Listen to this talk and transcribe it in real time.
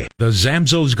The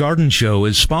Zamzows Garden Show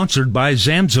is sponsored by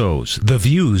Zamzows. The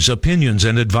views, opinions,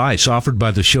 and advice offered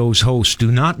by the show's hosts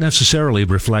do not necessarily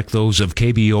reflect those of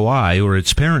KBOI or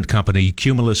its parent company,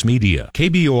 Cumulus Media.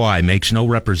 KBOI makes no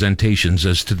representations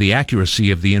as to the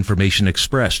accuracy of the information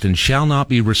expressed and shall not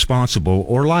be responsible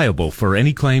or liable for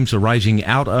any claims arising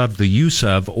out of the use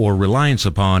of or reliance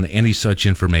upon any such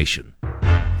information.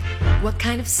 What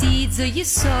kind of seeds are you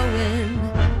sowing?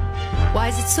 Why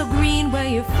is it so green where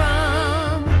you're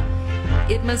from?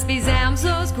 It must be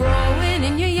Zamzows growing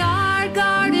in your yard,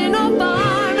 garden, or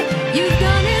barn. You've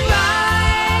done it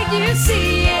right, you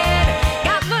see it.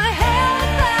 Got the help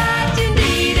that you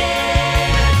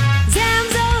needed.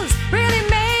 Zamzows really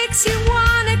makes you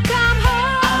want to come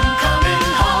home. I'm coming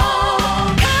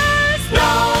home. 'Cause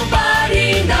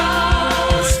nobody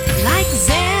knows like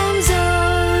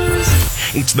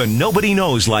Zamzows. It's the Nobody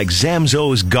Knows Like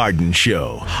Zamzows Garden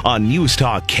Show on News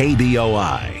Talk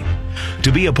KBOI.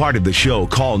 To be a part of the show,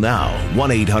 call now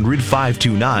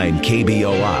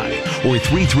 1-800-529-KBOI or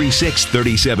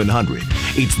 336-3700.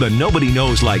 It's the Nobody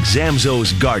Knows Like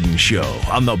Zamzows Garden Show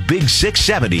on the Big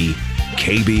 670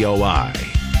 KBOI.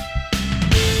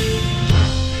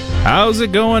 How's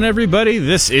it going, everybody?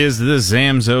 This is the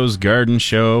Zamzows Garden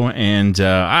Show, and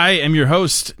I am your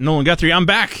host, Nolan Guthrie. I'm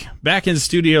back in the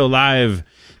studio live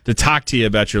to talk to you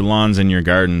about your lawns and your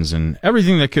gardens and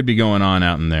everything that could be going on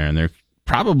out in there. And there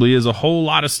probably is a whole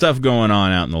lot of stuff going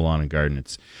on out in the lawn and garden.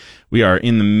 We are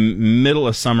in the middle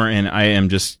of summer, and I am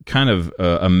just kind of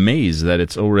amazed that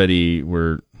it's already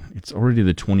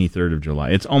the 23rd of July.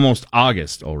 It's almost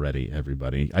August already,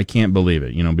 everybody. I can't believe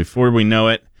it. You know, before we know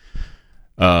it,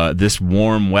 this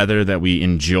warm weather that we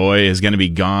enjoy is going to be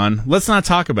gone. Let's not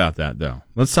talk about that, though.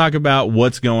 Let's talk about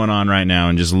what's going on right now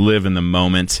and just live in the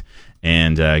moment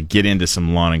and get into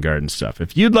some lawn and garden stuff.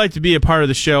 If you'd like to be a part of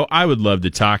the show, I would love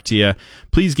to talk to you.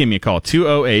 Please give me a call,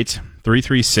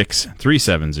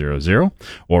 208-336-3700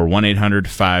 or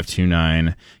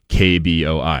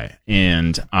 1-800-529-KBOI.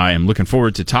 And I am looking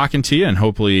forward to talking to you and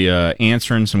hopefully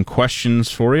answering some questions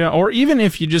for you. Or even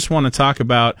if you just want to talk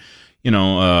about,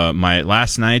 my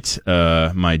last night,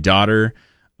 my daughter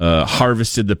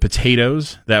harvested the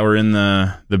potatoes that were in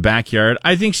the backyard.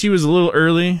 I think she was a little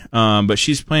early, but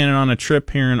she's planning on a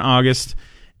trip here in August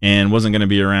and wasn't going to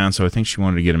be around, so I think she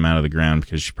wanted to get them out of the ground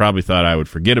because she probably thought I would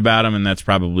forget about them, and that's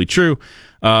probably true.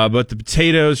 But the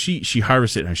potatoes, she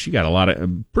harvested. She got a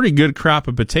pretty good crop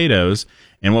of potatoes,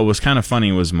 and what was kind of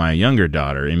funny was my younger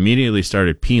daughter immediately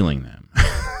started peeling them.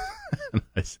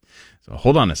 So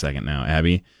hold on a second now,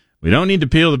 Abby. We don't need to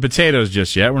peel the potatoes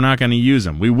just yet. We're not going to use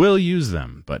them. We will use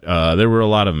them, but there were a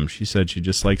lot of them. She said she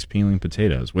just likes peeling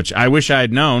potatoes, which I wish I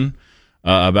had known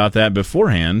about that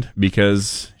beforehand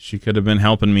because she could have been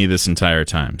helping me this entire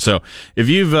time. So if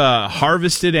you've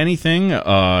harvested anything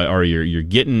or you're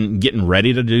getting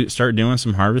ready to start doing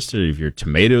some harvested, if your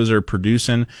tomatoes are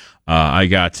producing, I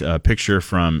got a picture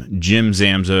from Jim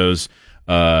Zamzows.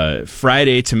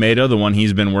 Friday tomato, the one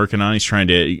he's been working on. He's trying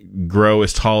to grow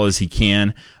as tall as he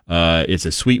can. It's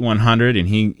a Sweet 100, and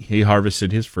he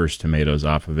harvested his first tomatoes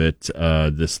off of it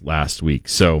this last week.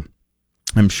 So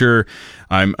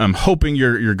I'm hoping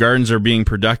your gardens are being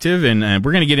productive, and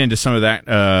we're going to get into some of that,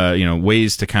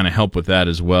 ways to kind of help with that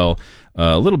as well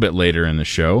a little bit later in the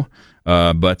show.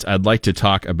 But I'd like to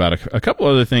talk about a couple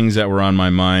other things that were on my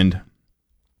mind.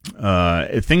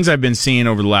 Things I've been seeing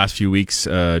over the last few weeks,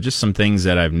 just some things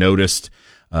that I've noticed,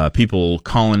 people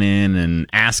calling in and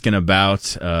asking about,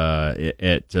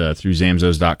 through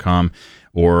Zamzows.com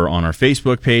or on our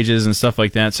Facebook pages and stuff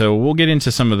like that. So we'll get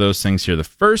into some of those things here. The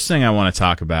first thing I want to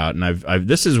talk about, and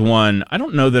this is one, I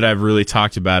don't know that I've really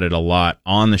talked about it a lot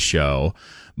on the show,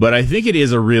 but I think it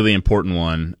is a really important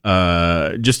one,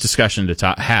 just discussion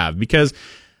to have because,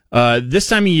 this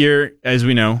time of year, as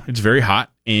we know, it's very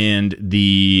hot and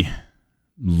the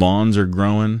lawns are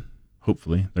growing.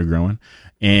 Hopefully they're growing.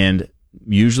 And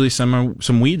usually some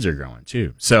weeds are growing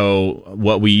too. So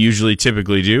what we usually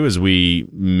typically do is we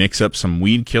mix up some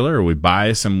weed killer or we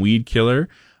buy some weed killer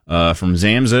from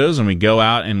Zamzows and we go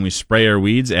out and we spray our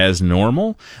weeds as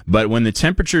normal. But when the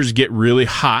temperatures get really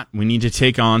hot, we need to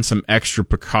take on some extra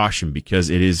precaution because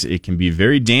it can be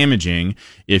very damaging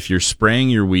if you're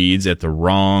spraying your weeds at the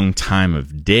wrong time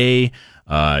of day.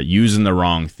 Using the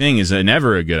wrong thing is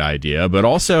never a good idea, but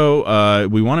also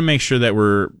we want to make sure that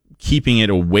we're keeping it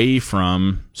away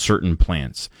from certain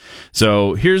plants.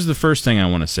 So here's the first thing I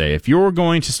want to say. If you're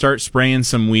going to start spraying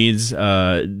some weeds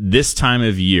this time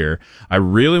of year, I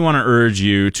really want to urge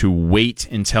you to wait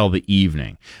until the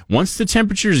evening. Once the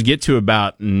temperatures get to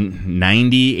about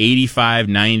 90, 85,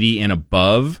 90 and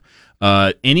above,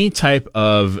 any type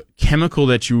of chemical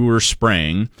that you were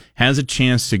spraying has a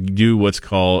chance to do what's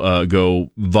called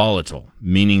go volatile,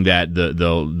 meaning that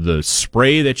the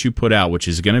spray that you put out, which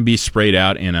is going to be sprayed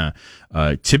out in a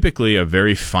typically a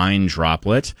very fine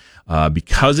droplet,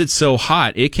 because it's so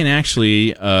hot, it can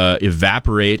actually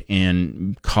evaporate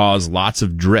and cause lots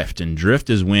of drift. And drift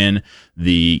is when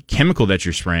the chemical that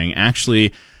you're spraying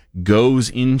actually goes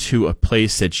into a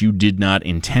place that you did not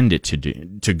intend it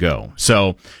to go.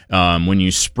 So when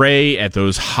you spray at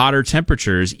those hotter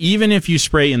temperatures, even if you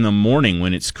spray in the morning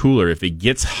when it's cooler, if it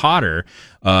gets hotter,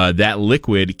 that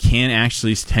liquid can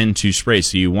actually tend to spray.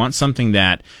 So you want something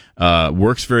that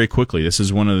works very quickly. This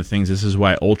is one of the things, this is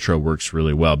why Ultra works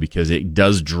really well, because it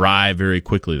does dry very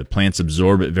quickly. The plants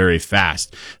absorb it very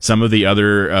fast. Some of the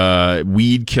other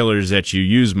weed killers that you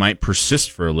use might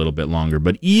persist for a little bit longer,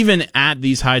 but even at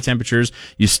these high temperatures,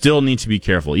 you still need to be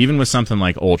careful, even with something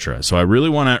like Ultra. So I really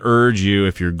want to urge you,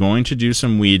 if you're going to do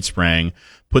some weed spraying,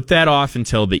 put that off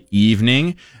until the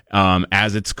evening,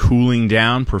 as it's cooling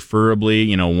down,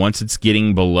 preferably, once it's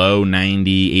getting below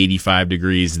 90, 85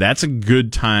 degrees, that's a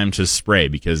good time to spray,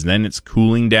 because then it's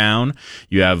cooling down.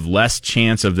 You have less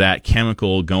chance of that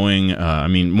chemical going,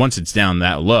 once it's down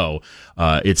that low,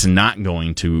 it's not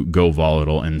going to go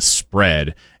volatile and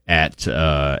spread at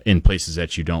in places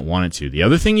that you don't want it to. The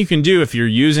other thing you can do if you're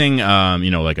using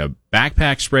like a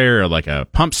backpack sprayer or like a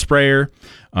pump sprayer,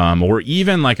 or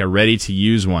even like a ready to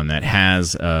use one that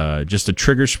has just a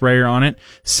trigger sprayer on it,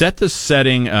 set the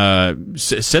setting,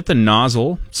 set the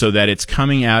nozzle so that it's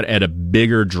coming out at a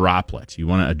bigger droplet. You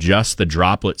want to adjust the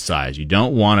droplet size. You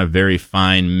don't want a very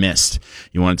fine mist.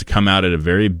 You want it to come out at a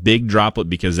very big droplet,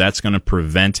 because that's going to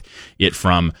prevent it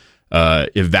from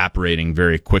evaporating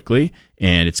very quickly,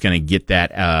 and it's going to get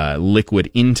that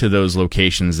liquid into those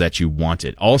locations that you want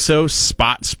it. Also,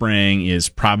 spot spraying is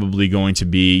probably going to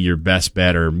be your best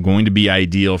bet, or going to be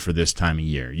ideal for this time of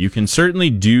year. You can certainly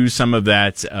do some of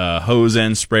that hose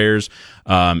end sprayers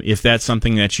if that's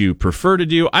something that you prefer to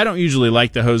do. I don't usually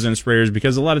like the hose end sprayers,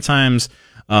 because a lot of times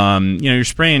you're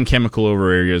spraying chemical over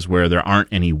areas where there aren't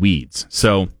any weeds.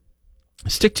 So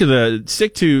stick to the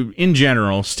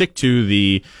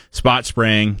spot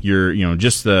spraying.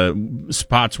 Just the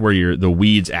spots where the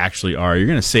weeds actually are. You're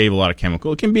going to save a lot of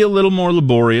chemical. It can be a little more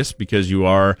laborious because you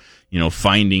are,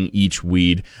 finding each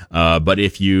weed. But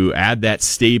if you add that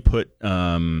stay put,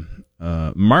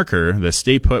 marker, the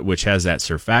stay put, which has that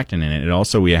surfactant in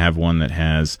it, we have one that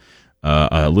has,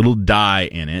 a little dye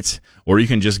in it, or you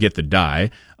can just get the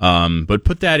dye. But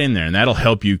put that in there, and that'll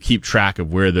help you keep track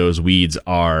of where those weeds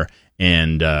are.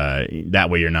 And that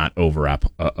way you're not over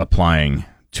applying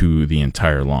to the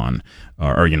entire lawn,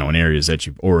 or in areas that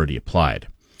you've already applied.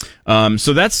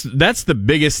 So that's the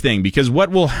biggest thing, because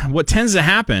what tends to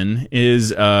happen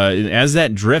is as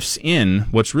that drifts in,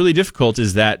 what's really difficult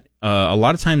is that a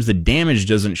lot of times the damage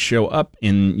doesn't show up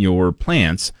in your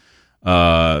plants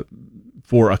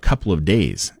for a couple of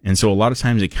days, and so a lot of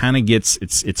times it kind of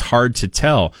it's hard to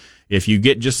tell. If you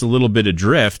get just a little bit of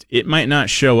drift, it might not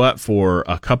show up for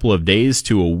a couple of days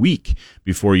to a week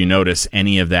before you notice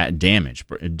any of that damage,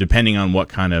 depending on what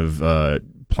kind of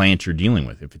plant you're dealing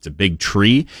with. If it's a big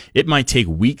tree, it might take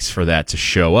weeks for that to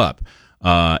show up.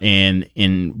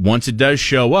 And once it does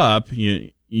show up,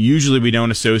 usually we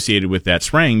don't associate it with that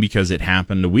spraying because it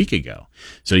happened a week ago.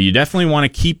 So you definitely want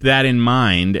to keep that in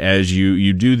mind as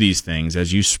you do these things,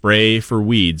 as you spray for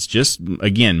weeds. Just,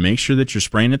 again, make sure that you're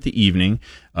spraying at the evening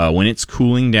when it's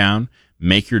cooling down.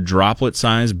 Make your droplet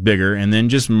size bigger, and then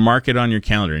just mark it on your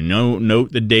calendar.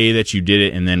 Note the day that you did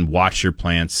it, and then watch your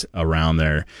plants around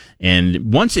there.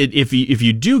 And once if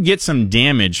you do get some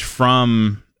damage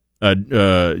from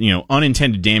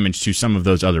unintended damage to some of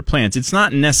those other plants, it's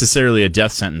not necessarily a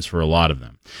death sentence for a lot of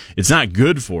them. It's not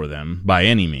good for them by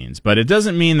any means, but it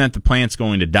doesn't mean that the plant's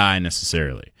going to die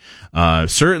necessarily.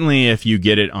 Certainly if you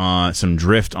get it on some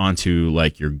drift onto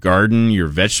like your garden, your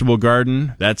vegetable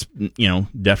garden, that's,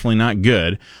 definitely not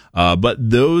good. But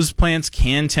those plants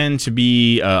can tend to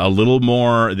be a little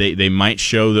more, they might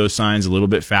show those signs a little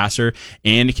bit faster,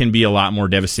 and it can be a lot more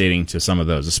devastating to some of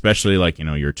those, especially like,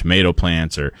 your tomato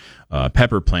plants or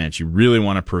pepper plants. You really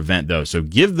want to prevent those. So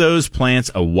give those plants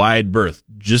a wide berth.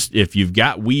 Just if you've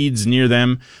got weeds near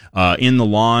them, in the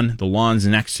lawn's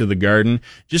next to the garden,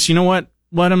 just,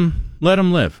 let them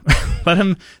live. Let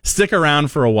them stick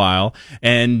around for a while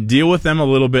and deal with them a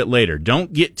little bit later.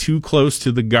 Don't get too close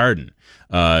to the garden.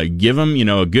 Give them,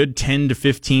 a good 10 to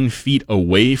 15 feet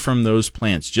away from those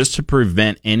plants, just to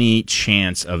prevent any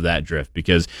chance of that drift,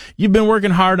 because you've been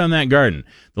working hard on that garden.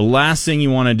 The last thing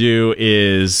you want to do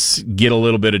is get a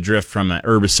little bit of drift from an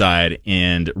herbicide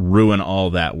and ruin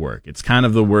all that work. It's kind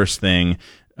of the worst thing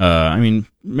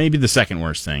Maybe the second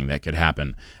worst thing that could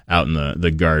happen out in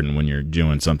the garden when you're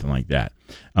doing something like that.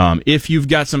 If you've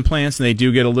got some plants and they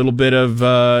do get a little bit of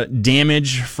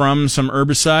damage from some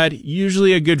herbicide,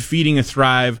 usually a good Feeding a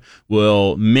Thrive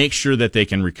will make sure that they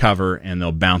can recover and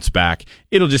they'll bounce back.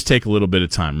 It'll just take a little bit of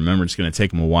time. Remember, it's going to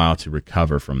take them a while to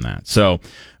recover from that. So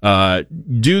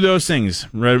do those things.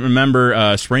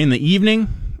 Remember, spray in the evening,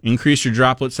 increase your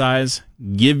droplet size,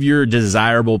 give your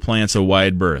desirable plants a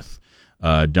wide berth.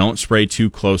 Don't spray too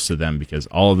close to them because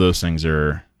all of those things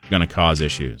are going to cause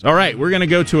issues. All right, we're going to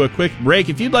go to a quick break.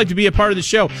 If you'd like to be a part of the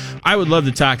show, I would love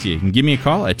to talk to you. You can give me a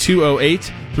call at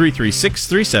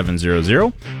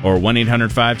 208-336-3700 or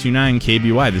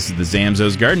 1-800-529-KBY. This is the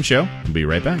Zamzows Garden Show. We'll be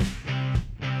right back.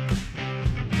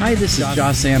 Hi, this is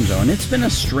Josh Zamzo, and it's been a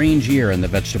strange year in the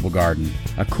vegetable garden.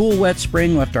 A cool, wet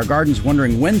spring left our gardens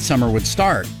wondering when summer would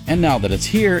start. And now that it's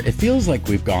here, it feels like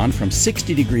we've gone from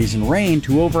 60 degrees and rain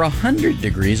to over 100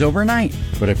 degrees overnight.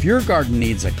 But if your garden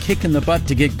needs a kick in the butt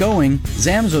to get going,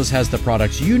 Zamzows has the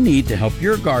products you need to help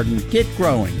your garden get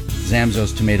growing.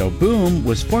 Zamzows Tomato Boom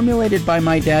was formulated by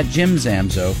my dad, Jim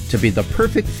Zamzo, to be the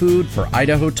perfect food for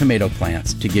Idaho tomato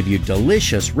plants, to give you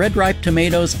delicious red-ripe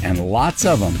tomatoes and lots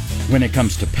of them. When it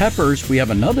comes to peppers, we have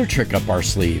another trick up our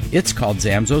sleeve. It's called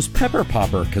Zamzows Pepper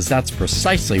Popper, because that's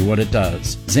precisely what it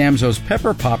does. Zamzows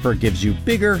Pepper Popper gives you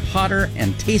bigger, hotter,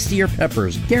 and tastier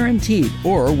peppers, guaranteed,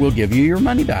 or we'll give you your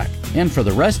money back. And for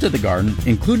the rest of the garden,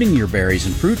 including your berries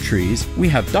and fruit trees, we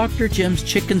have Dr. Jim's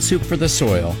Chicken Soup for the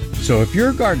soil. So if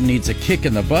your garden needs a kick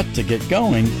in the butt to get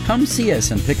going, come see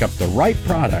us and pick up the right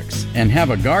products and have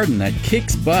a garden that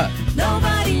kicks butt.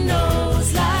 Nobody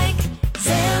knows like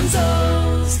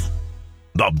Zamzows.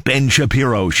 The Ben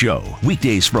Shapiro Show,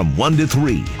 weekdays from 1 to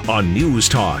 3 on News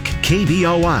Talk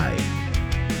KBOI.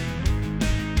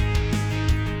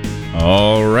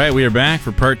 All right, we are back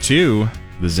for part 2.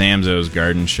 The Zamzows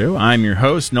Garden Show. I'm your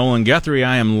host, Nolan Guthrie.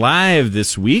 I am live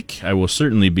this week. I will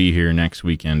certainly be here next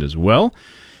weekend as well.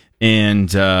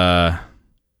 And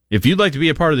if you'd like to be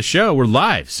a part of the show, we're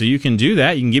live, so you can do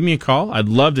that. You can give me a call. I'd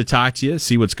love to talk to you,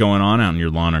 see what's going on out in your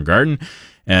lawn or garden,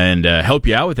 and help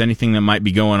you out with anything that might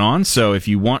be going on. So if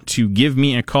you want to give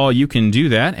me a call, you can do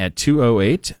that at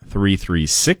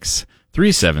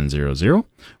 208-336-3700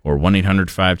 or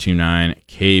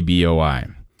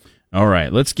 1-800-529-KBOI. All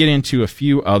right, let's get into a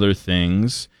few other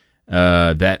things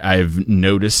that I've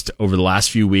noticed over the last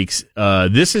few weeks.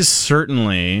 This is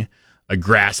certainly a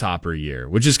grasshopper year,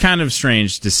 which is kind of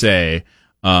strange to say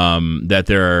that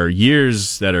there are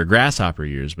years that are grasshopper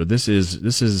years, but this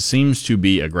seems to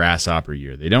be a grasshopper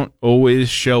year. They don't always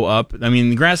show up. I mean,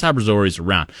 the grasshoppers are always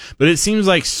around, but it seems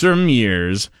like some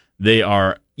years they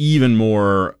are even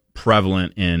more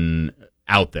prevalent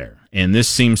out there. And this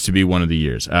seems to be one of the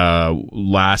years.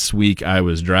 Last week I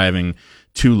was driving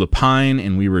to Lapine,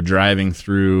 and we were driving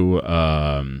through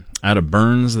out of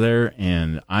Burns there,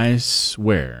 and I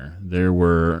swear there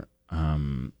were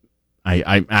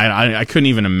I couldn't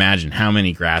even imagine how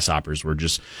many grasshoppers were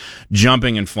just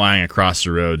jumping and flying across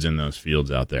the roads in those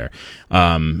fields out there.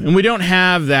 And we don't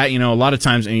have that, a lot of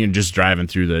times, and you're just driving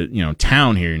through the,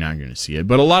 town here, you're not going to see it.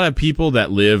 But a lot of people that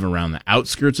live around the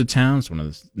outskirts of town, it's one of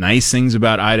the nice things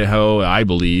about Idaho, I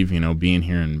believe, being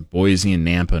here in Boise and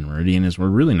Nampa and Meridian, is we're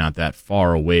really not that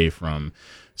far away from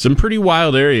some pretty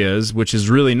wild areas, which is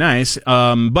really nice,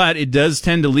 but it does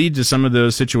tend to lead to some of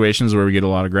those situations where we get a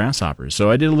lot of grasshoppers.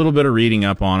 So I did a little bit of reading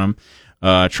up on them,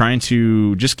 trying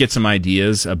to just get some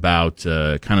ideas about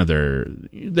kind of their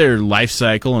life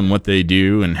cycle and what they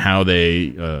do and how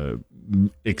they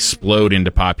explode into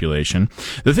population.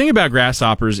 The thing about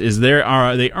grasshoppers is they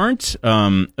aren't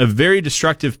a very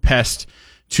destructive pest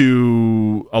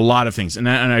to a lot of things. And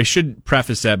I should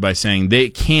preface that by saying they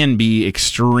can be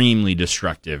extremely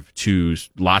destructive to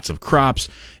lots of crops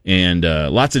and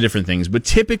lots of different things. But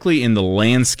typically in the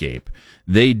landscape,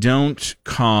 they don't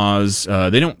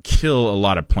kill a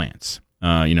lot of plants.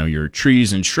 Your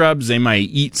trees and shrubs, they might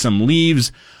eat some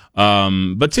leaves,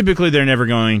 but typically they're never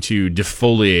going to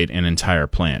defoliate an entire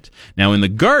plant. Now in the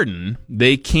garden,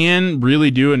 they can really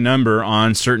do a number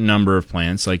on certain number of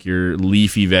plants, like your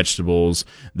leafy vegetables,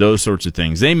 those sorts of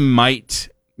things. They might,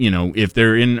 if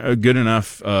they're in a good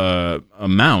enough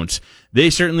amount, they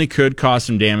certainly could cause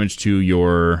some damage to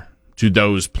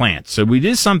those plants. So it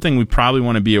is something we probably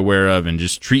want to be aware of and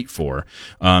just treat for.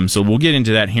 So we'll get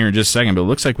into that here in just a second, but it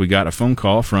looks like we got a phone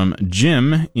call from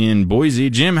Jim in Boise.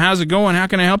 Jim, how's it going? How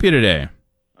can I help you today?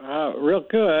 Real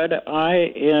good.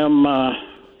 I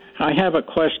have a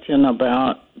question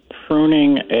about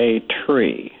pruning a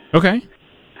tree. Okay.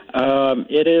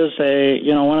 It is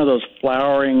one of those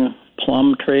flowering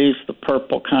plum trees, the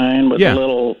purple kind with Yeah.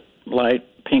 little light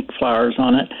pink flowers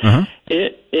on it. Uh-huh.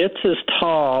 It's as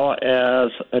tall as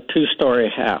a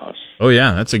 2-story house. Oh,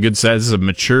 yeah, that's a good size. This is a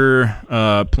mature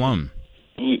plum.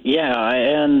 Yeah,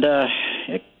 and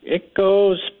it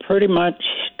goes pretty much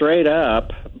straight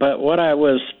up. But what I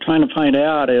was trying to find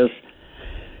out is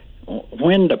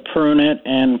when to prune it,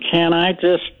 and can I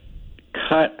just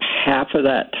cut half of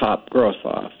that top growth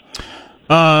off?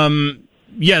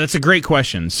 Yeah, that's a great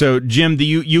question. So, Jim,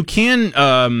 you can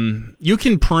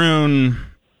prune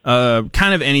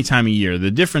kind of any time of year.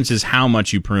 The difference is how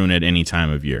much you prune at any time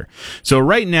of year. So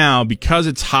right now, because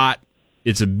it's hot,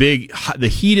 the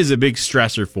heat is a big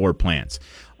stressor for plants.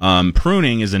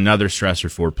 Pruning is another stressor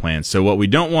for plants. So what we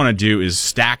don't want to do is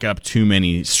stack up too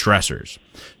many stressors.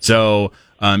 So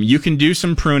you can do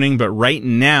some pruning, but right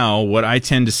now, what I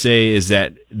tend to say is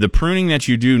that the pruning that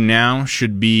you do now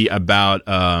should be about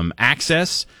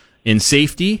access and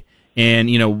safety. And,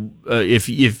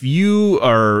 if you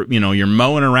are, you're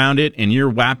mowing around it and you're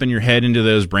whapping your head into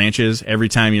those branches every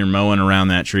time you're mowing around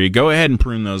that tree, go ahead and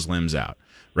prune those limbs out,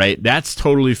 right? That's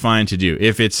totally fine to do.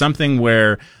 If it's something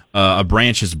where a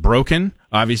branch is broken,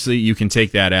 obviously you can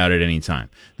take that out at any time.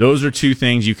 Those are two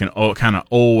things you can kind of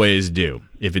always do.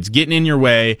 If it's getting in your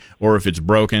way or if it's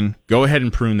broken, go ahead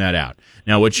and prune that out.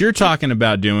 Now, what you're talking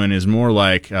about doing is more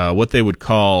like what they would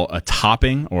call a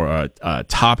topping or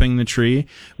topping the tree,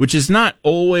 which is not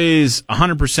always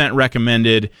 100%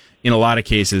 recommended in a lot of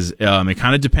cases. It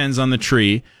kind of depends on the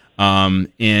tree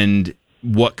and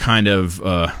what kind of,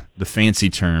 the fancy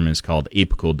term is called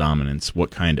apical dominance,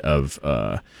 what kind of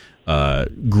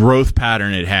growth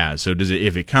pattern it has. So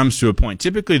if it comes to a point,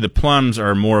 typically the plums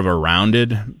are more of a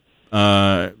rounded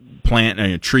plant,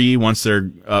 a tree once they're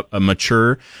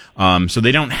mature. So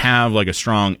they don't have like a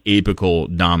strong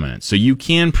apical dominance. So you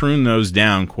can prune those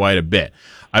down quite a bit.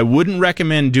 I wouldn't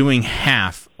recommend doing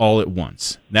half all at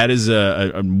once. That is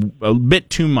a bit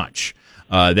too much.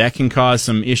 That can cause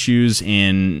some issues,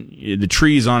 and the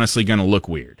tree is honestly going to look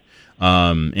weird.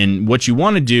 And what you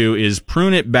want to do is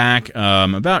prune it back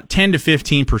about 10 to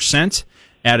 15%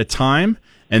 at a time,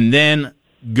 and then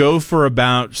go for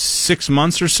about 6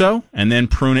 months or so, and then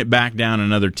prune it back down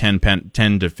another 10 to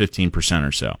 15%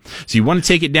 or so. So you want to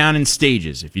take it down in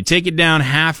stages. If you take it down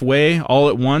halfway all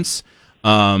at once,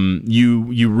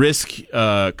 you risk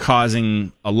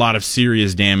causing a lot of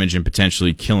serious damage and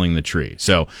potentially killing the tree.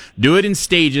 So do it in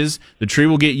stages. The tree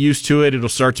will get used to it. It'll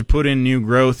start to put in new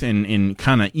growth and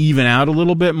kind of even out a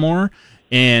little bit more,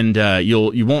 and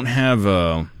you won't have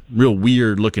a real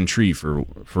weird looking tree for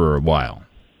a while.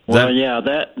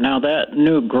 That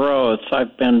new growth,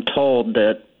 I've been told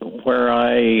that where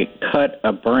I cut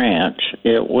a branch,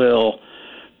 it will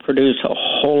produce a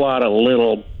whole lot of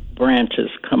little branches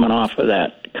coming off of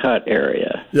that cut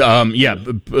area.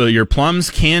 Your plums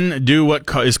can do what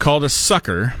is called a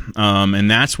sucker,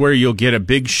 and that's where you'll get a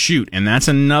big shoot, and that's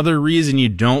another reason you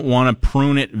don't want to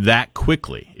prune it that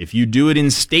quickly. If you do it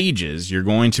in stages, you're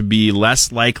going to be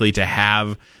less likely to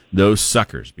have those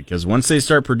suckers, because once they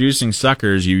start producing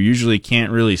suckers, you usually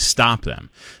can't really stop them.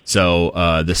 So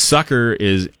the sucker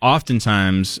is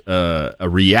oftentimes a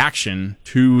reaction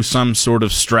to some sort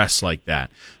of stress like that.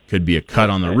 Could be a cut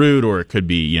on the root, or it could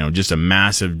be, just a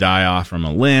massive die-off from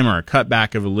a limb or a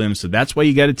cutback of a limb. So that's why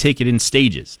you got to take it in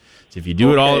stages. So if you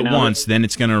do it all at once, then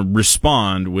it's going to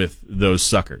respond with those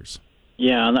suckers.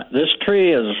 Yeah, this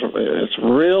tree is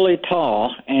really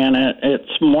tall, and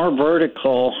it's more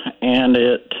vertical, and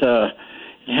it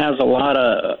has a lot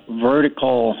of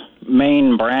vertical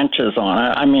main branches on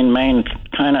it. I mean,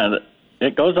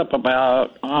 it goes up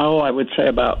about, I would say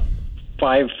about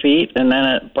 5 feet, and then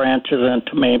it branches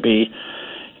into maybe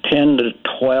 10 to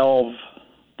 12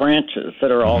 branches that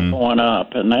are all going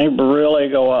up, and they really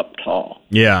go up tall.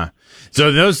 Yeah.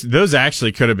 So those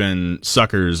actually could have been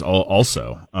suckers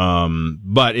also,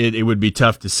 but it would be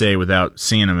tough to say without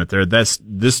seeing them. If they're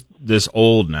this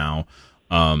old now,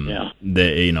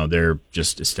 they're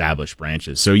just established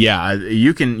branches. So yeah,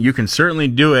 you can certainly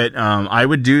do it. I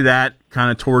would do that kind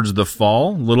of towards the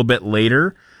fall, a little bit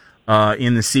later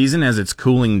in the season as it's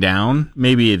cooling down.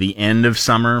 Maybe at the end of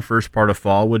summer, first part of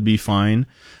fall would be fine.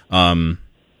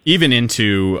 Even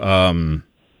into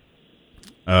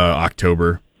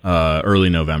October. Early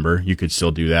November, you could still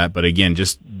do that, but again,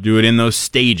 just do it in those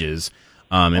stages,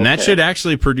 and that should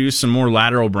actually produce some more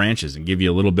lateral branches and give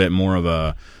you a little bit more of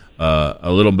a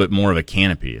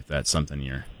canopy, if that's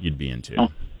something you'd be into.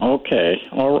 Oh, okay,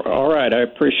 all right. I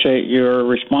appreciate your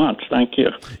response. Thank you.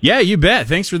 Yeah, you bet.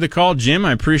 Thanks for the call, Jim.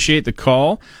 I appreciate the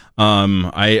call.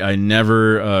 I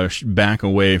never back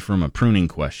away from a pruning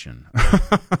question.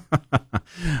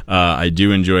 I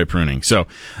do enjoy pruning. So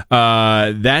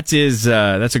that's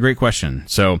a great question.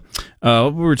 So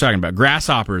what we were talking about,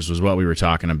 grasshoppers was what we were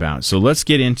talking about. So let's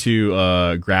get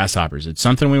into grasshoppers. It's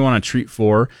something we want to treat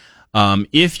for.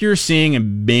 If you're seeing a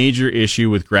major issue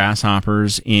with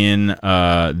grasshoppers in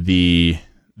in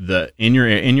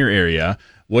your area,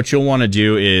 what you'll want to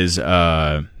do is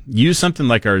use something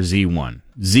like our Z1.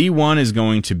 Z1 is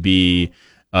going to be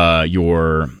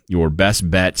your best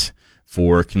bet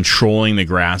for controlling the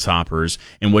grasshoppers.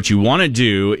 And what you want to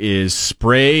do is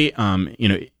spray.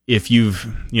 If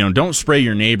don't spray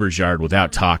your neighbor's yard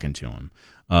without talking to them.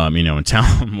 And tell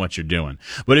them what you're doing.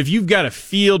 But if you've got a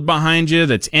field behind you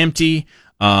that's empty,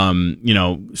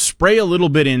 spray a little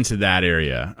bit into that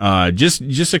area.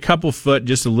 Just a couple foot,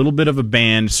 just a little bit of a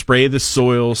band, spray the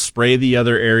soil, spray the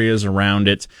other areas around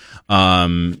it.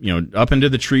 Up into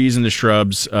the trees and the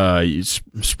shrubs,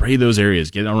 spray those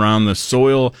areas, get around the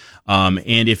soil.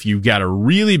 And if you've got a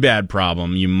really bad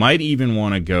problem, you might even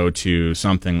want to go to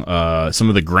something, some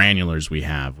of the granulars we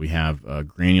have. We have a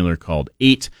granular called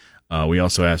 8. We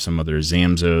also have some other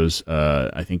Zamzos.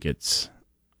 I think it's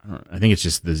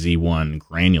just the Z1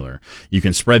 granular. You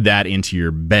can spread that into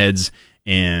your beds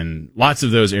and lots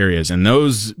of those areas. And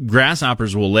those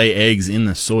grasshoppers will lay eggs in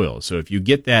the soil. So if you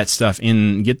get that stuff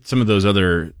get some of those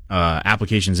other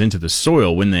applications into the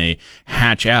soil, when they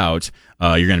hatch out,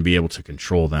 you're going to be able to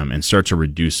control them and start to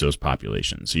reduce those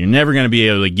populations. So you're never going to be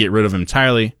able to get rid of them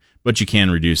entirely, but you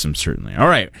can reduce them certainly. All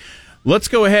right. Let's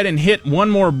go ahead and hit one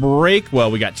more break.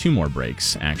 Well, we got 2 more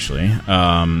breaks, actually.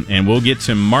 And we'll get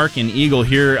to Mark and Eagle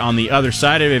here on the other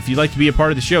side of it. If you'd like to be a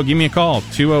part of the show, give me a call,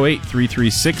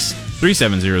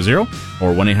 208-336-3700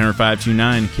 or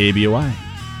 1-800-529-KBOI.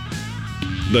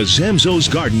 The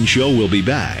Zamzows Garden Show will be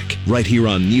back right here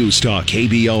on News Talk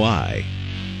KBOI.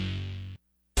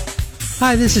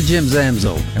 Hi, this is Jim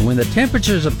Zamzo, and when the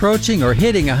temperature's approaching or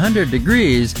hitting 100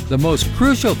 degrees, the most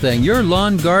crucial thing your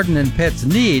lawn, garden, and pets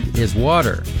need is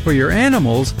water. For your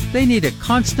animals, they need a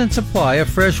constant supply of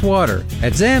fresh water.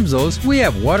 At Zamzo's, we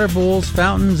have water bowls,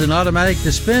 fountains, and automatic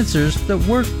dispensers that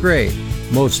work great.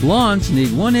 Most lawns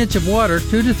need 1 inch of water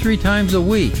 2 to 3 times a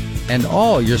week, and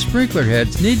all your sprinkler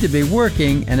heads need to be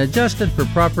working and adjusted for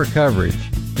proper coverage.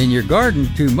 In your garden,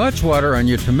 too much water on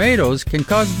your tomatoes can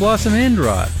cause blossom end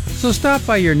rot. So stop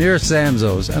by your nearest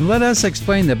Zamzo's and let us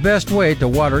explain the best way to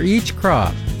water each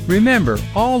crop. Remember,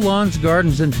 all lawns,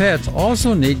 gardens, and pets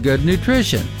also need good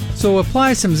nutrition. So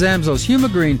apply some Zamzo's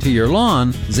Humigreen to your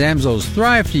lawn, Zamzo's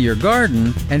Thrive to your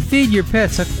garden, and feed your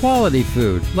pets a quality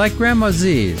food like Grandma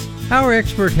Z's. Our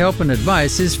expert help and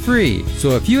advice is free,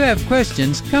 so if you have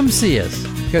questions, come see us.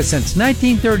 Because since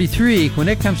 1933, when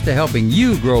it comes to helping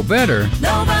you grow better,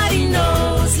 Nobody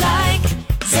knows like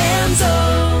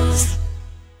Zamzows.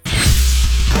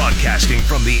 Broadcasting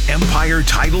from the Empire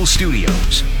Title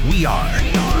Studios, we are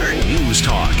News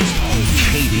Talk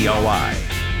KBOI.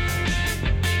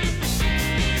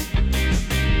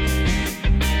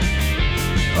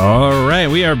 All right,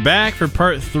 we are back for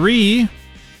part 3 of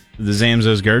the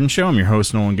Zamzows Garden Show. I'm your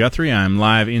host, Nolan Guthrie. I'm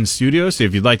live in studio, so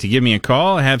if you'd like to give me a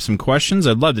call, I have some questions,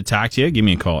 I'd love to talk to you. Give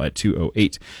me a call at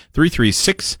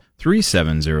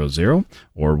 208-336-3700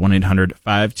 or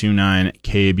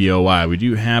 1-800-529-KBOI. We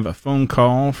do have a phone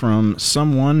call from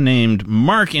someone named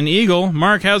Mark in Eagle.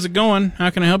 Mark, how's it going? How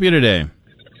can I help you today?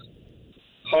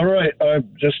 All right. I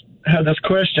just had this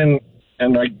question,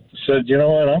 and I said, you know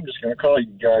what, I'm just going to call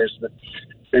you guys. But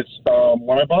it's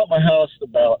when I bought my house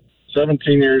about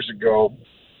 17 years ago,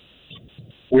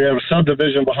 we have a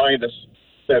subdivision behind us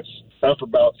that's up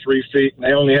about 3 feet, and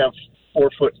they only have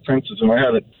 4-foot fences, and I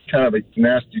had a kind of a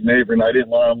nasty neighbor, and I didn't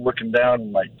want him looking down.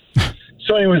 And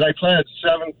so anyways, I planted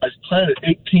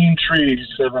 18 trees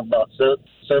about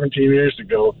 17 years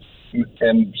ago,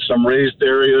 and some raised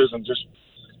areas,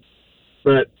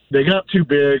 but they got too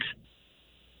big,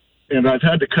 and I've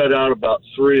had to cut out about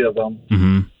 3 of them.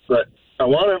 Mm-hmm. But I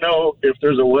want to know if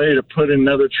there's a way to put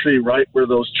another tree right where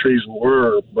those trees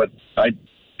were, but I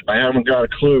haven't got a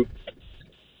clue.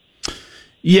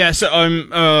 Yeah,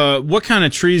 so what kind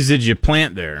of trees did you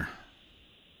plant there?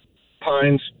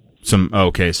 Pines. Some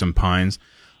pines.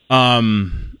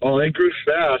 They grew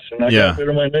fast, and I got rid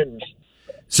of my neighbors.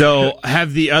 So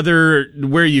have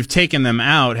where you've taken them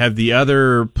out, have the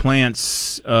other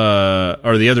plants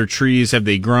or the other trees, have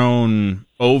they grown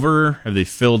over? Have they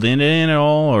filled in at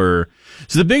all? Or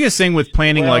so the biggest thing with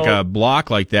planting like a block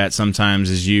like that sometimes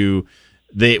is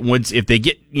once they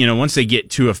get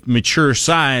to a mature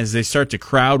size, they start to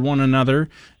crowd one another,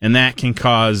 and that can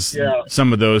cause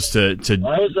some of those to.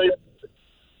 I was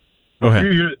Go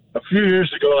ahead. A few years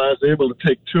ago, I was able to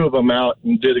take 2 of them out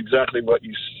and did exactly what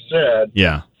you said.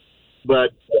 Yeah.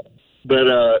 But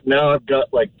But now I've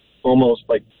got like almost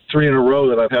like 3 in a row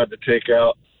that I've had to take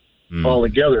out all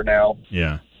together now.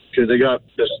 Yeah. Because they got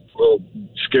this little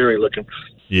scary looking.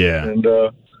 Yeah. And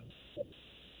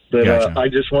I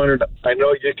just wondered. I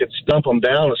know you can stump them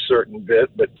down a certain bit,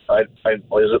 but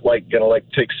is it like going to like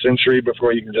take a century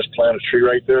before you can just plant a tree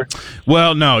right there?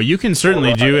 Well, no, you can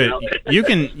certainly do it. You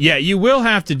can, yeah, you will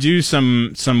have to do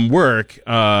some work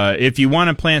if you want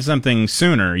to plant something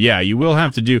sooner. Yeah, you will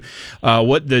have to do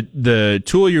what the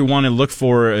tool you want to look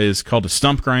for is called a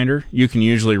stump grinder. You can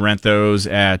usually rent those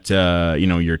at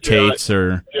your Tate's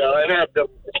or. Yeah,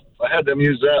 I had them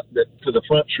use that to the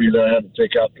front tree that I had to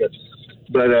take out.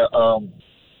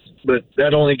 But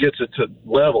that only gets it to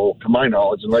level, to my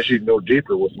knowledge, unless you can go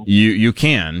deeper with them. You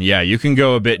can, yeah, you can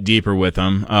go a bit deeper with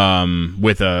them,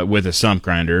 with a stump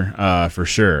grinder, for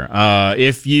sure.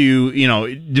 If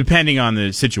depending on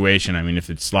the situation, I mean, if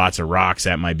it's lots of rocks,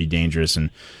 that might be dangerous and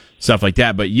stuff like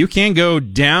that. But you can go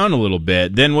down a little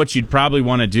bit. Then what you'd probably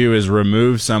want to do is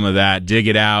remove some of that, dig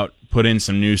it out, put in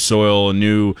some new soil,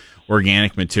 new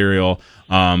organic material.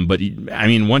 But I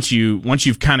mean, once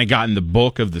you've kind of gotten the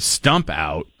bulk of the stump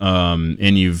out,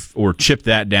 and you've chipped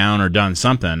that down or done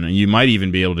something, you might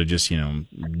even be able to just,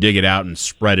 dig it out and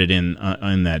spread it in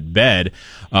that bed.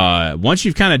 Once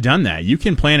you've kind of done that, you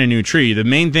can plant a new tree. The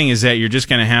main thing is that you're just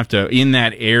going to have to, in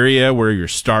that area where you're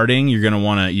starting, you're going to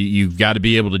want to, you've got to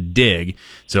be able to dig.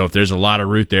 So if there's a lot of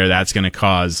root there, that's going to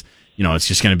cause, it's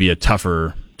just going to be a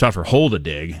tougher hole to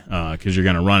dig, because you're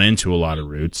going to run into a lot of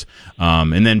roots,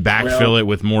 and then backfill it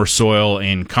with more soil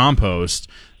and compost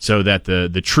so that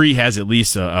the tree has at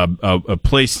least a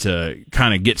place to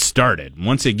kind of get started.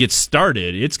 Once it gets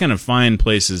started, it's going to find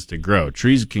places to grow.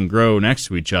 Trees can grow next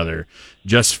to each other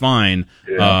just fine,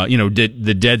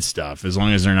 the dead stuff, as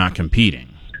long as they're not competing.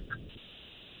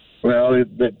 Well,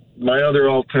 my other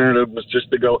alternative was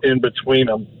just to go in between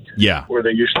them, where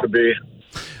they used to be.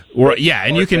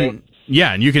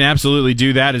 And you can absolutely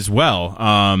do that as well.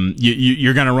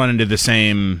 You're going to run into the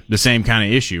same kind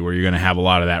of issue where you're going to have a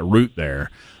lot of that root there.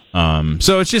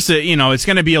 So it's just it's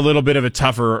going to be a little bit of a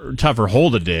tougher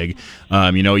hole to dig.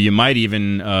 You might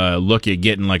even look at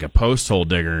getting like a post hole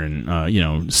digger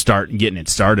and start getting it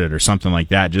started or something like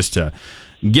that, just to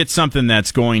get something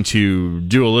that's going to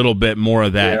do a little bit more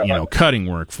of that cutting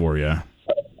work for you.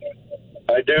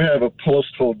 I do have a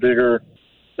post hole digger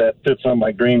that fits on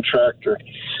my green tractor.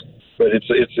 But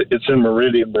it's in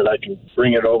Meridian, but I can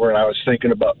bring it over, and I was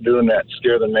thinking about doing that,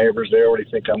 scare the neighbors. They already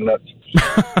think I'm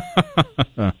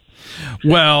nuts.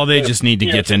 Well, they just need to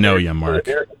get to know you, Mark.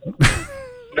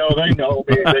 No, they know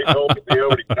me. They know me. They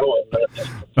already know it.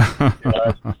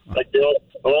 Like the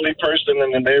only person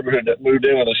in the neighborhood that moved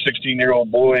in with a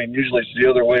 16-year-old boy, and usually it's the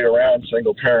other way around,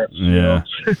 single parents. Yeah.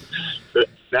 But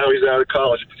now he's out of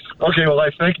college. Okay, well, I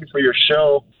thank you for your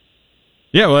show.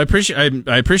 Yeah, well, I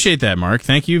appreciate that, Mark.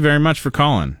 Thank you very much for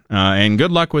calling, and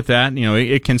good luck with that.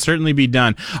 It can certainly be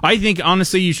done. I think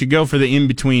honestly, you should go for the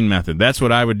in-between method. That's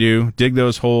what I would do. Dig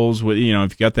those holes with, if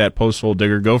you got that post hole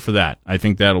digger, go for that. I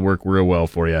think that'll work real well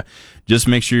for you. Just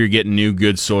make sure you're getting new,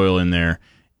 good soil in there,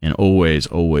 and always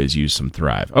use some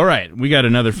Thrive. All right, we got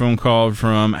another phone call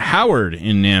from Howard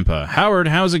in Nampa. Howard,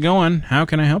 how's it going? How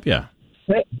can I help you?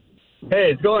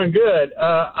 Hey, it's going good.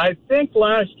 I think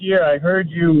last year I heard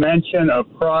you mention a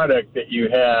product that you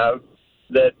have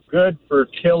that's good for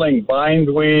killing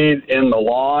bindweed in the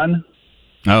lawn.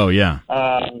 Oh, yeah.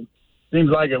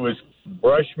 Seems like it was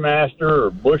Brushmaster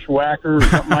or Bushwhacker or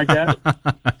something like that.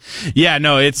 Yeah,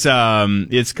 no, it's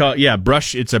called,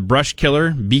 Brush. It's a brush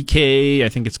killer, BK. I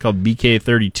think it's called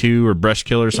BK32 or Brush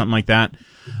Killer or something like that.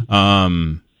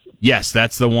 Yes,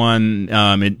 that's the one.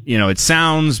 It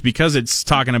sounds, because it's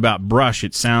talking about brush,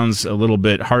 it sounds a little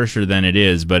bit harsher than it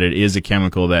is, but it is a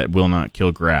chemical that will not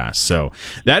kill grass. So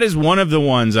that is one of the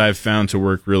ones I've found to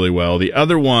work really well. The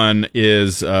other one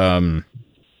is a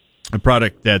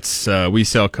product that's we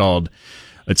sell called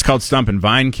Stump and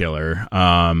Vine Killer,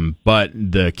 but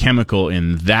the chemical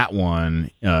in that one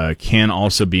can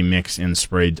also be mixed and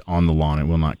sprayed on the lawn. It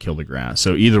will not kill the grass.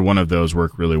 So either one of those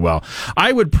work really well.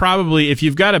 I would probably, if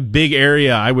you've got a big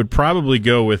area, I would probably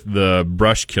go with the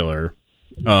Brush Killer,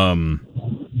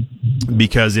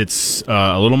 because it's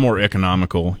a little more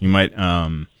economical. You might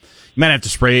have to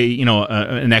spray,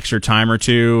 an extra time or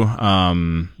two.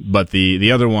 But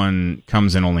the other one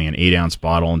comes in only an 8-ounce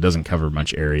bottle and doesn't cover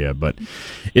much area. But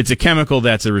it's a chemical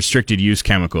that's a restricted use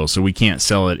chemical, so we can't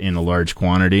sell it in a large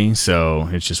quantity. So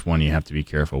it's just one you have to be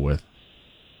careful with.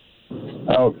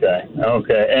 Okay.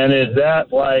 And is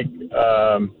that like,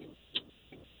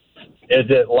 is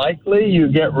it likely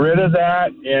you get rid of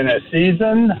that in a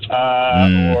season,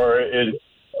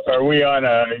 are we on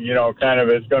a, kind of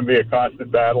it's going to be a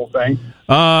constant battle thing?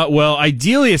 Well,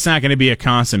 ideally, it's not going to be a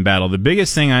constant battle. The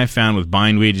biggest thing I found with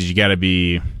bindweed is you got to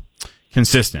be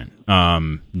consistent.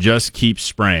 Just keep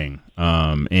spraying,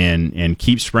 and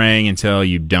keep spraying until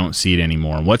you don't see it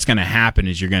anymore. And what's going to happen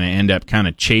is you're going to end up kind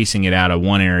of chasing it out of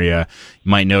one area.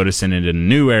 You might notice it in a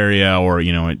new area, or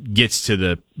it gets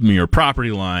to your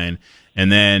property line,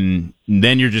 and then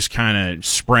you're just kind of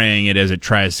spraying it as it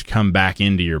tries to come back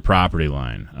into your property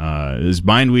line. This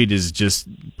bindweed is just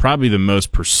probably the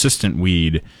most persistent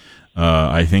weed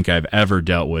I think I've ever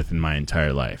dealt with in my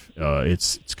entire life.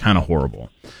 It's kind of horrible.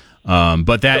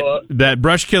 But that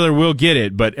brush killer will get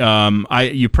it, but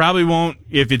you probably won't.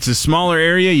 If it's a smaller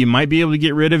area, you might be able to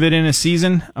get rid of it in a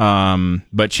season.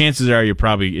 But chances are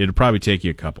it'll probably take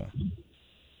you a couple.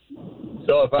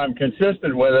 So if I'm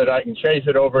consistent with it, I can chase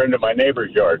it over into my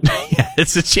neighbor's yard. Yeah,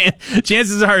 it's a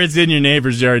chances are it's in your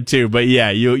neighbor's yard too. But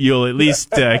yeah, you'll at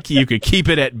least you could keep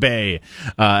it at bay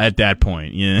at that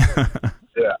point. Yeah.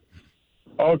 Yeah.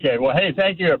 Okay. Well, hey,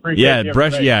 thank you. I appreciate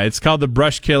it. Yeah, it's called the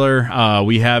Brush Killer.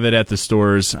 We have it at the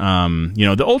stores.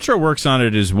 The Ultra works on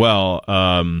it as well.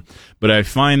 But I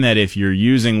find that if you're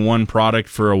using one product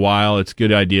for a while, it's a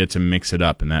good idea to mix it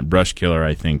up. And that Brush Killer,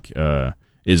 I think,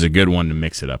 is a good one to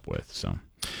mix it up with. So,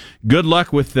 good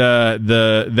luck with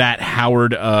that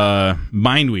Howard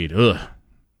bindweed. Ugh,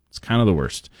 it's kind of the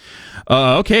worst.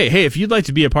 Okay, hey, if you'd like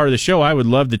to be a part of the show, I would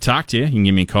love to talk to you. You can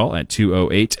give me a call at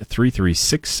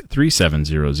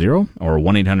 208-336-3700 or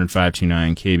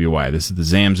 1-800-529-KBY. This is the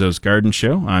Zamzows Garden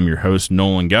Show. I'm your host,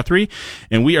 Nolan Guthrie,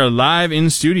 and we are live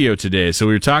in studio today. So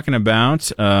we were talking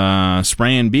about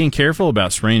being careful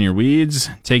about spraying your weeds,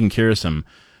 taking care of some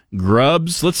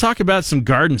grubs. Let's talk about some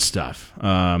garden stuff,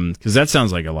 because that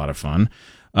sounds like a lot of fun.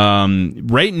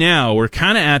 Right now, we're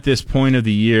kind of at this point of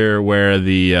the year where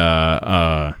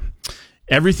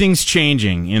everything's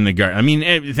changing in the garden. I mean,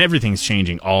 everything's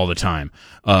changing all the time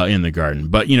in the garden.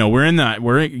 But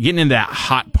we're getting in that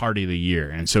hot part of the year,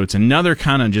 and so it's another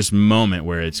kind of just moment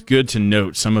where it's good to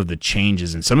note some of the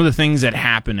changes and some of the things that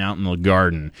happen out in the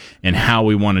garden and how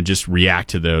we want to just react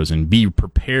to those and be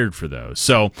prepared for those.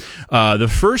 So the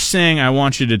first thing I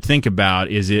want you to think about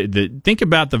is think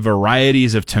about the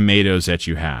varieties of tomatoes that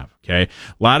you have. Okay. A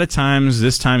lot of times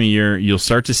this time of year, you'll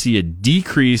start to see a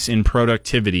decrease in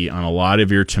productivity on a lot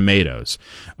of your tomatoes,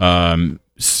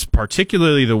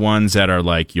 particularly the ones that are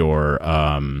like your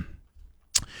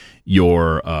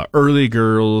early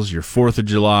girls, your 4th of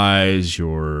Julys,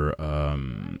 your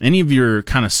any of your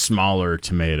kind of smaller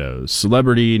tomatoes.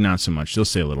 Celebrity, not so much. They'll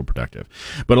stay a little productive.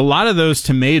 But a lot of those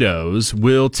tomatoes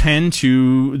will tend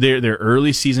to, they're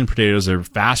early season potatoes. They're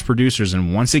fast producers,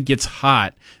 and once it gets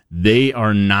hot, they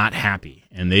are not happy,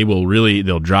 and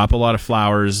they'll drop a lot of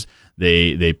flowers.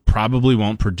 They probably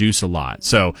won't produce a lot.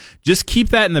 So just keep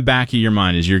that in the back of your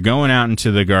mind as you're going out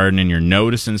into the garden and you're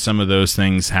noticing some of those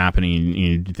things happening.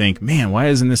 You think, man, why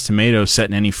isn't this tomato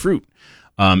setting any fruit?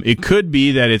 It could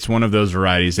be that it's one of those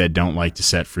varieties that don't like to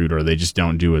set fruit, or they just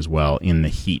don't do as well in the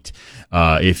heat.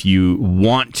 If you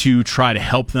want to try to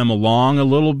help them along a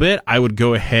little bit, I would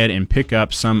go ahead and pick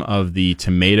up some of the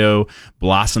tomato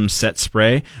blossom set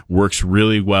spray. Works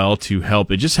really well to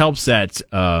help. It just helps that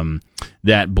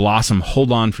blossom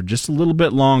hold on for just a little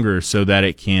bit longer so that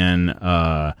it can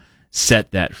set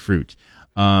that fruit.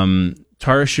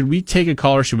 Tara, should we take a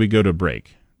call or should we go to a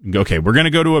break? Okay, we're going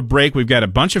to go to a break. We've got a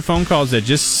bunch of phone calls that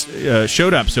just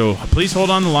showed up, so please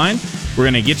hold on the line. We're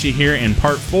going to get you here in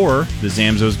part 4, the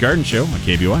Zamzows Garden Show on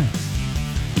KBOI.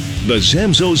 The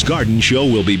Zamzows Garden Show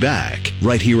will be back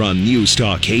right here on News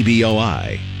Talk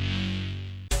KBOI.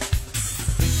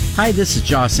 Hi, this is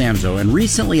Josh Zamzo, and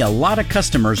recently a lot of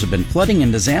customers have been flooding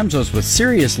into Zamzows with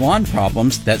serious lawn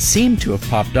problems that seem to have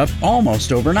popped up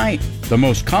almost overnight. The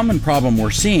most common problem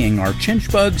we're seeing are chinch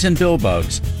bugs and bill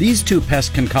bugs. These two pests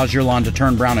can cause your lawn to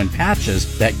turn brown in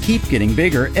patches that keep getting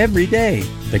bigger every day.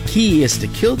 The key is to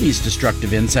kill these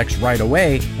destructive insects right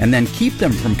away and then keep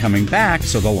them from coming back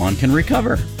so the lawn can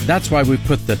recover. That's why we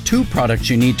put the 2 products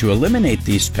you need to eliminate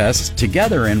these pests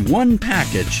together in one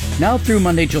package. Now through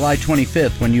Monday, July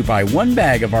 25th, when you buy 1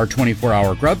 bag of our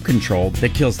 24-hour grub control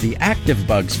that kills the active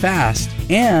bugs fast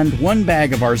and 1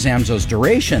 bag of our Zamzows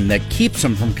Duration that keeps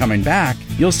them from coming back,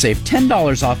 you'll save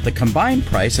 $10 off the combined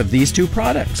price of these 2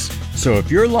 products. So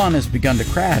if your lawn has begun to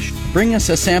crash, bring us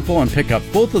a sample and pick up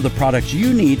both of the products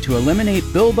you need to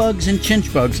eliminate bill bugs and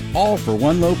chinch bugs, all for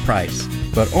one low price.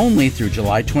 But only through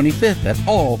July 25th at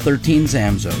all 13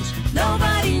 Zamzows.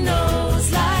 Nobody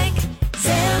knows like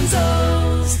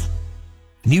Zamzows.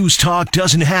 News Talk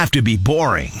doesn't have to be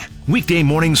boring. Weekday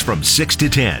mornings from 6 to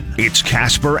 10. It's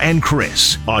Casper and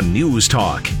Chris on News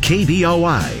Talk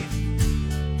KBOI.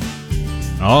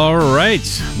 All right,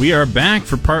 we are back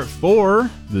for part 4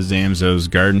 of the Zamzows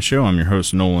Garden Show. I'm your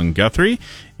host, Nolan Guthrie,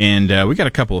 and we got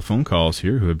a couple of phone calls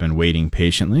here who have been waiting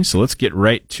patiently, so let's get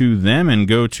right to them and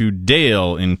go to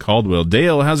Dale in Caldwell.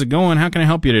 Dale, how's it going? How can I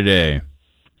help you today?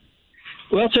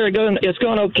 Well, sir, it's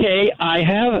going okay. I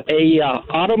have a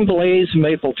autumn blaze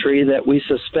maple tree that we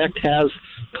suspect has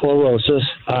chlorosis.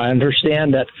 I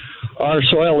understand that our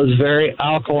soil is very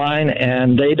alkaline,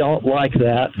 and they don't like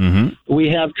that. Mm-hmm. We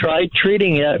have tried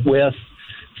treating it with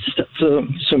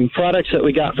some products that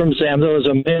we got from Zamzows,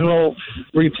 a mineral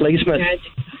replacement,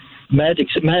 magic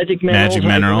minerals, Magic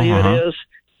mineral, I believe it is.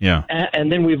 Yeah.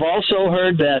 And then we've also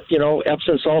heard that,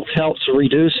 Epsom salt helps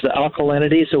reduce the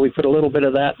alkalinity, so we put a little bit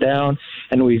of that down,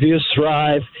 and we've used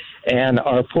Thrive, and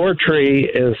our poor tree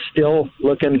is still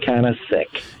looking kind of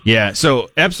sick. Yeah,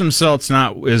 so Epsom salt's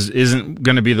isn't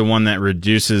going to be the one that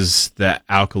reduces the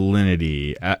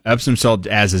alkalinity. Epsom salt,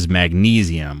 as is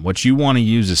magnesium. What you want to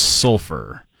use is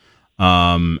sulfur.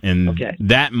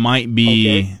 That might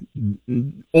be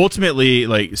ultimately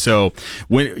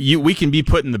when we can be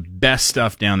putting the best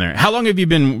stuff down there. How long have you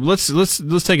been? Let's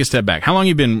take a step back. How long have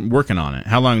you been working on it?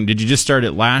 How long did you just start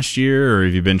it last year, or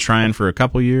have you been trying for a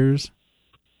couple years?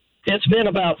 It's been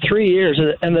about 3 years,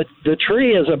 and the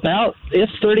tree is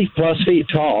it's 30 plus feet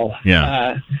tall.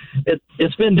 Yeah.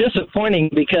 It's been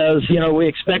disappointing because we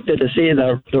expected to see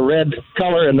the red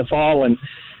color in the fall, and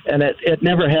it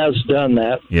never has done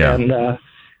that. Yeah. And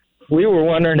we were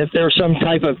wondering if there was some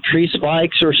type of tree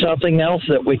spikes or something else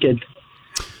that we could.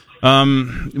 There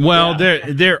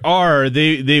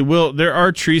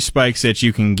are tree spikes that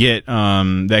you can get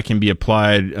that can be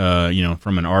applied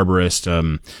from an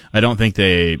arborist. I don't think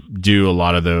they do a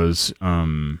lot of those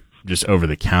just over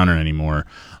the counter anymore.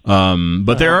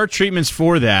 But there are treatments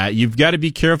for that. You've got to be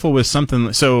careful with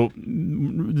something. So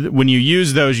when you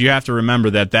use those, you have to remember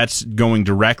that that's going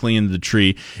directly into the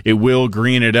tree. It will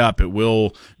green it up. It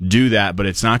will do that, but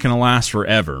it's not going to last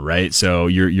forever, right? So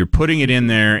you're putting it in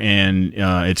there, and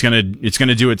it's gonna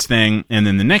do its thing, and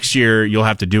then the next year you'll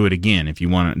have to do it again if you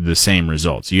want the same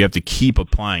results. You have to keep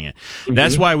applying it. Mm-hmm.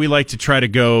 That's why we like to try to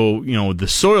go, the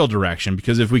soil direction,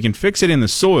 because if we can fix it in the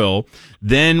soil,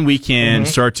 then we can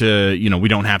start to, we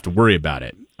don't have to worry about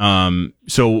it. Doing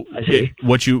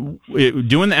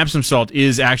the Epsom salt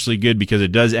is actually good because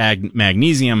it does add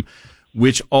magnesium,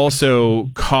 which also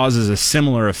causes a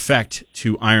similar effect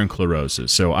to iron chlorosis.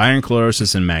 So iron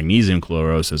chlorosis and magnesium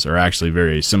chlorosis are actually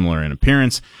very similar in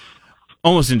appearance,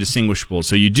 almost indistinguishable.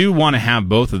 So you do want to have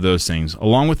both of those things.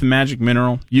 Along with the magic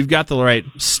mineral, you've got the right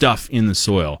stuff in the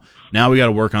soil. Now we got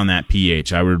to work on that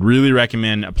pH. I would really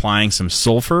recommend applying some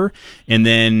sulfur, and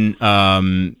then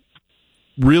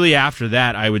really after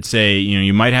that, I would say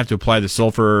you might have to apply the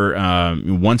sulfur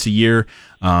once a year.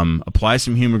 Apply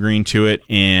some Humigreen to it,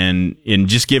 and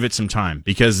just give it some time,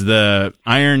 because the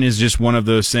iron is just one of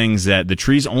those things that the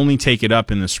trees only take it up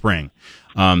in the spring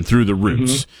through the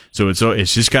roots. So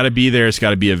it's just got to be there. It's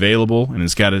got to be available, and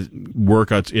it's got to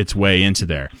work its way into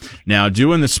there. Now,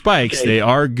 doing the spikes, they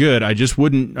are good. I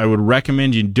would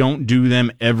recommend you don't do them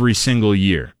every single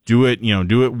year. Do it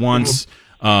once.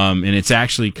 And it's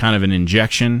actually kind of an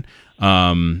injection,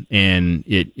 and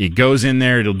it goes in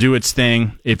there. It'll do its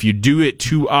thing. If you do it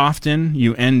too often,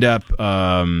 you end up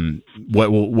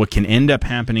what can end up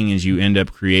happening is you end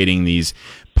up creating these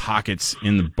pockets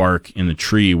in the bark in the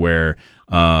tree where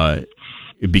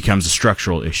it becomes a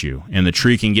structural issue, and the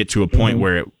tree can get to a point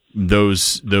where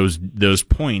those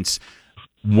points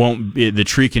the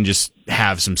tree can just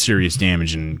have some serious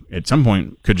damage, and at some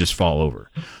point could just fall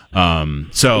over.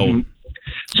 So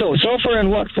sulfur in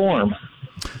what form?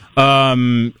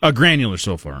 A granular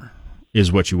sulfur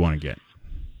is what you want to get.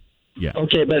 Yeah.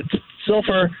 Okay, but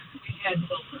sulfur.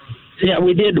 Yeah,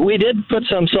 we did put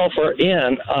some sulfur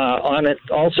in on it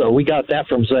also. We got that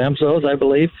from Zamzows, I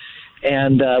believe,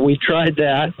 and we tried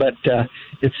that, but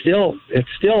it's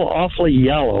still awfully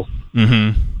yellow.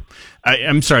 Mm-hmm.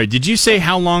 I'm sorry. Did you say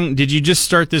how long did you just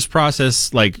start this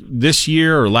process? Like this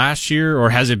year or last year, or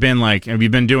has it been have you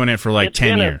been doing it for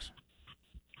 10 years?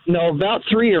 No, about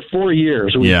 3 or 4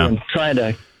 years we've been trying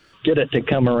to get it to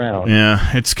come around.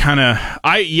 Yeah, it's kind of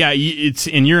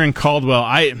and you're in Caldwell.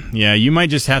 You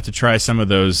might just have to try some of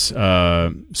those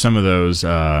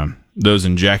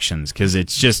injections, because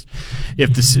it's just,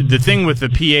 if the thing with the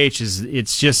pH is,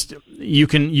 it's just you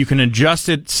can adjust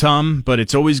it some, but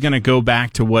it's always going to go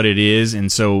back to what it is.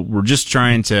 And so we're just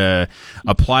trying to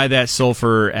apply that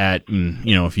sulfur at,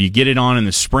 if you get it on in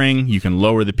the spring, you can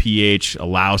lower the pH,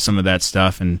 allow some of that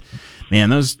stuff. And man,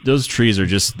 those trees are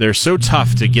they're so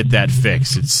tough to get that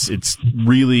fixed. It's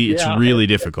really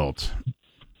difficult.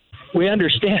 we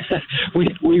understand.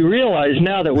 We realize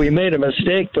now that we made a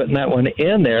mistake putting that one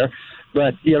in there,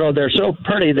 but they're so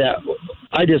pretty that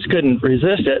I just couldn't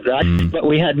resist it. But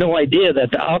we had no idea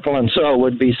that the alkaline soil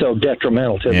would be so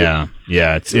detrimental to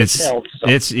Yeah,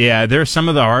 they're some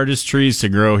of the hardest trees to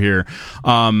grow here.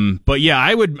 But yeah,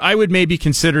 I would maybe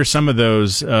consider some of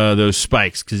those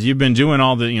spikes, because you've been doing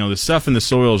all the the stuff in the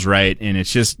soils right, and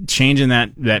it's just changing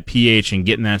that pH and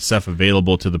getting that stuff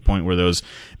available to the point where those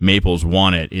maples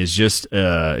want it is just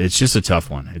it's just a tough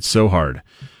one. It's so hard.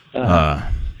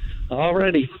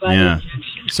 Already. Yeah.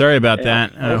 Sorry about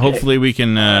that. Okay. Hopefully we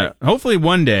can, hopefully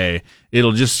one day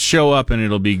it'll just show up and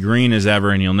it'll be green as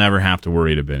ever and you'll never have to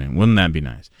worry about it. Wouldn't that be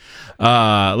nice?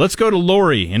 Let's go to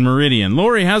Lori in Meridian.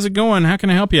 Lori, how's it going? How can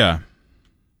I help you?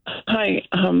 Hi.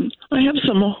 I have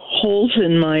some holes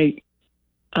in my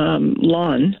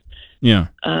lawn. Yeah.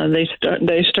 They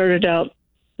started out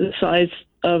the size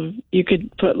of, you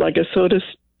could put like a soda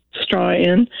straw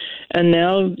in, and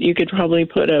now you could probably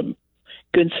put a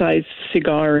good-sized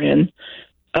cigar in.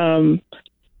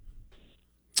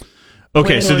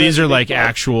 Okay, so these are like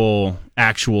actual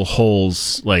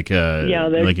holes, like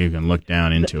like you can look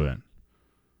down into it.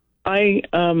 I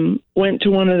went to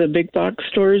one of the big box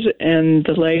stores, and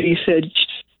the lady said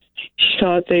she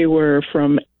thought they were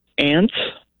from ants.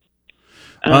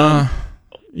 Yeah,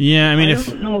 I mean,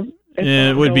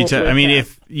 it would be tough. I mean,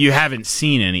 if you haven't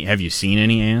seen any, have you seen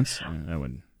any ants? That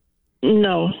would.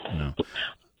 No.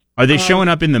 Are they showing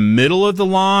up in the middle of the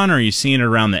lawn, or are you seeing it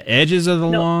around the edges of the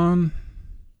lawn?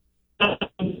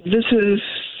 This is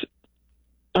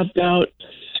about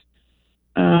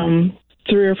 3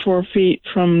 or 4 feet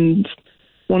from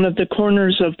one of the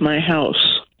corners of my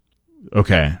house.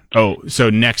 Okay. Oh, so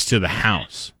next to the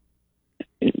house.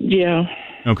 Yeah.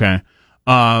 Okay.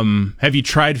 Have you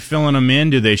tried filling them in?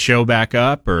 Do they show back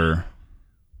up, or?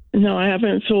 No, I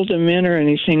haven't filled them in or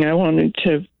anything. I wanted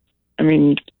to. I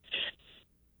mean,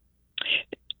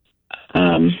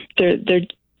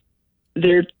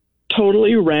 they're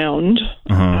totally round.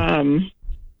 Uh-huh.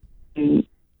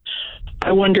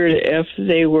 I wondered if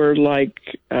they were like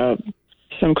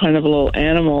some kind of a little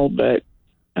animal, but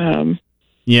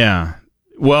yeah.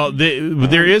 Well,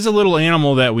 there is a little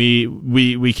animal that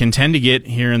we can tend to get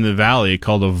here in the valley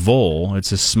called a vole.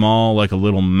 It's a small, like a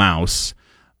little mouse,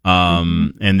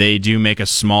 and they do make a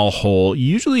small hole.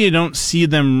 Usually, you don't see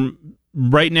them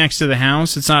right next to the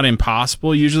house. It's not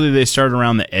impossible. Usually they start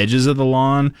around the edges of the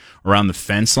lawn, around the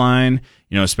fence line,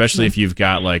 especially if you've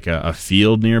got like a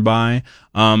field nearby.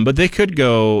 But they could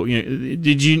go,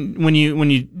 did you, when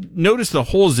you notice the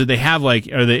holes, did they have like,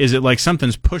 is it like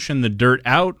something's pushing the dirt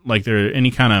out? Like there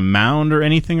any kind of mound or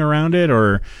anything around it,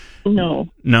 or? No.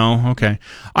 No. Okay.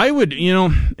 I would,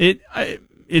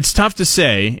 it's tough to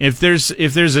say. If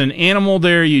there's an animal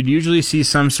there, you'd usually see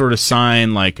some sort of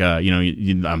sign, like a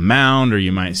mound, or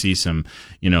you might see some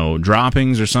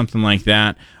droppings or something like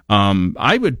that.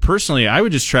 I would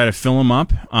just try to fill them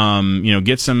up.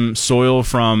 Get some soil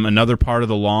from another part of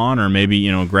the lawn, or maybe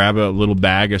grab a little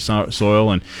bag of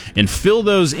soil and fill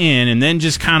those in, and then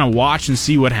just kind of watch and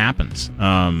see what happens.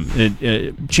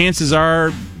 Chances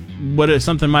are,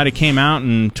 something might have came out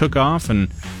and took off, and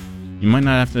you might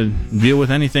not have to deal with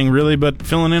anything really but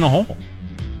filling in a hole.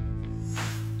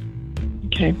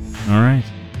 Okay. All right.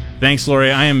 Thanks,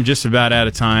 Lori. I am just about out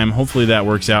of time. Hopefully that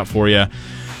works out for you.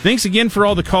 Thanks again for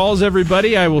all the calls,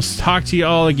 everybody. I will talk to you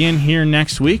all again here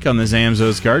next week on the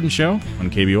Zamzows Garden Show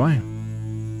on KBOI.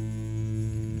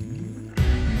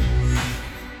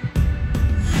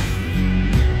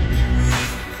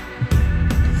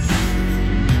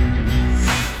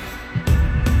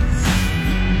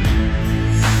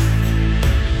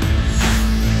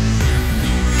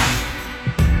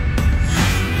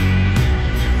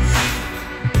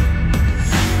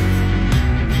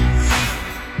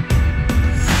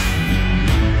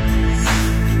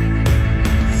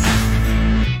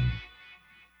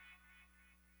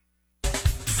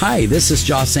 Hi, this is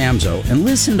Joss Zamzo, and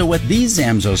listen to what these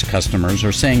Zamzows customers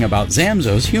are saying about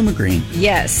Zamzows Humigreen.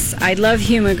 Yes, I love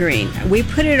Humigreen. We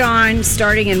put it on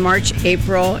starting in March,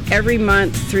 April, every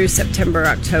month through September,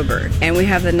 October, and we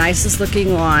have the nicest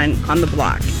looking lawn on the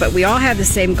block. But we all have the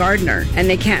same gardener, and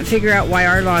they can't figure out why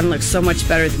our lawn looks so much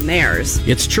better than theirs.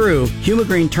 It's true.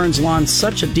 Humigreen turns lawns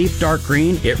such a deep dark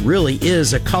green, it really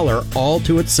is a color all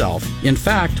to itself. In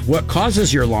fact, what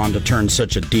causes your lawn to turn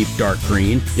such a deep dark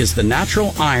green is the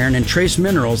natural iron iron, and trace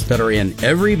minerals that are in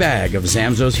every bag of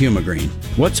Zamzows Humigreen.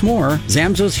 What's more,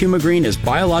 Zamzows Humigreen is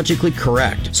biologically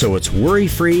correct, so it's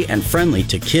worry-free and friendly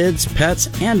to kids, pets,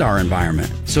 and our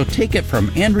environment. So take it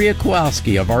from Andrea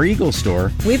Kowalski of our Eagle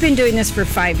store. We've been doing this for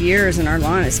 5 years, and our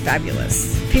lawn is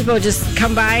fabulous. People just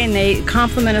come by and they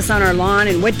compliment us on our lawn,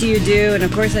 and what do you do? And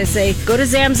of course I say, go to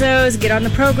Zamzows, get on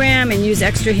the program, and use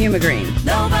extra Humigreen.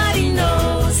 Nobody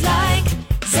knows like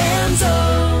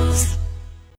Zamzows.